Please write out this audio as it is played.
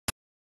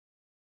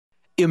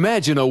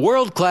Imagine a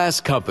world-class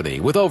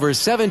company with over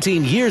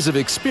 17 years of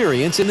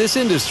experience in this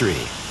industry.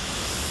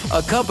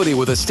 A company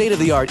with a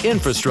state-of-the-art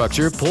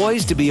infrastructure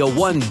poised to be a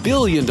 $1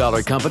 billion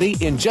company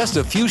in just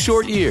a few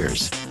short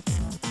years.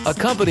 A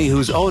company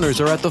whose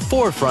owners are at the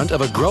forefront of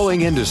a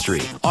growing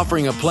industry,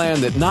 offering a plan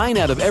that 9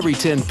 out of every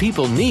 10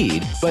 people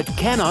need but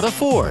cannot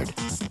afford.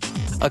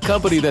 A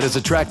company that has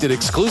attracted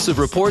exclusive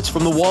reports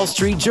from the Wall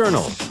Street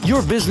Journal,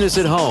 Your Business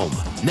at Home,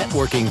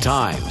 Networking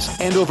Times,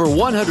 and over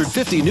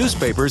 150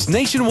 newspapers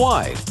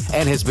nationwide,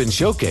 and has been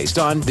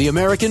showcased on the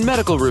American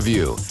Medical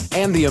Review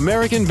and the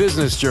American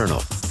Business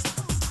Journal.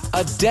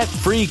 A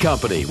debt-free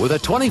company with a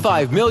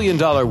 $25 million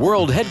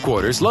world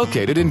headquarters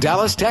located in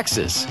Dallas,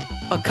 Texas.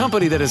 A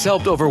company that has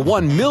helped over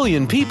 1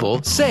 million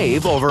people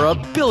save over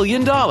 $1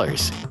 billion.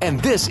 And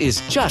this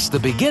is just the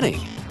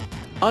beginning.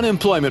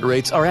 Unemployment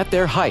rates are at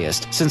their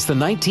highest since the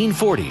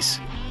 1940s.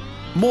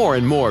 More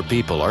and more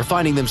people are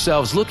finding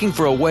themselves looking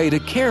for a way to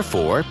care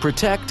for,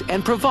 protect,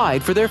 and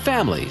provide for their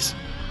families.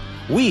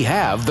 We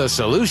have the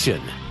solution.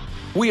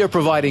 We are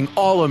providing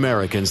all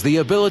Americans the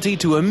ability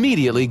to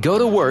immediately go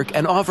to work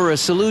and offer a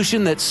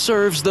solution that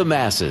serves the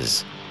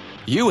masses.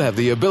 You have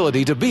the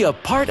ability to be a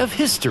part of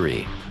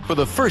history. For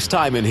the first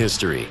time in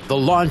history, the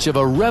launch of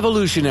a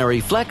revolutionary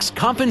flex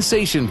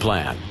compensation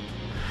plan.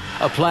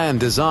 A plan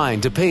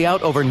designed to pay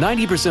out over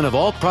 90% of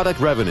all product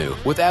revenue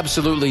with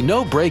absolutely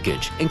no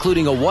breakage,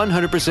 including a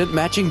 100%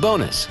 matching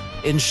bonus,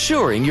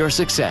 ensuring your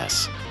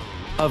success.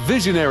 A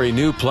visionary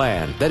new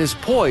plan that is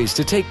poised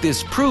to take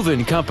this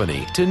proven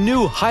company to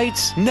new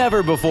heights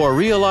never before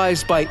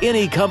realized by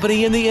any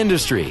company in the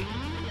industry.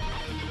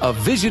 A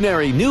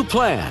visionary new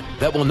plan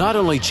that will not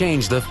only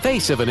change the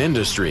face of an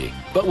industry,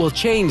 but will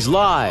change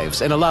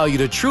lives and allow you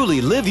to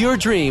truly live your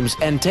dreams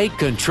and take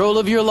control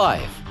of your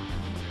life.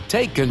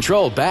 Take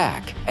control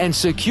back and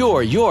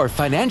secure your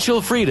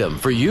financial freedom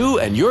for you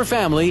and your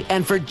family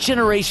and for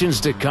generations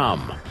to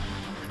come.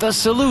 The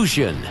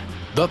solution,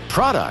 the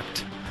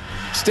product.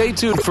 Stay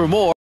tuned for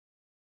more.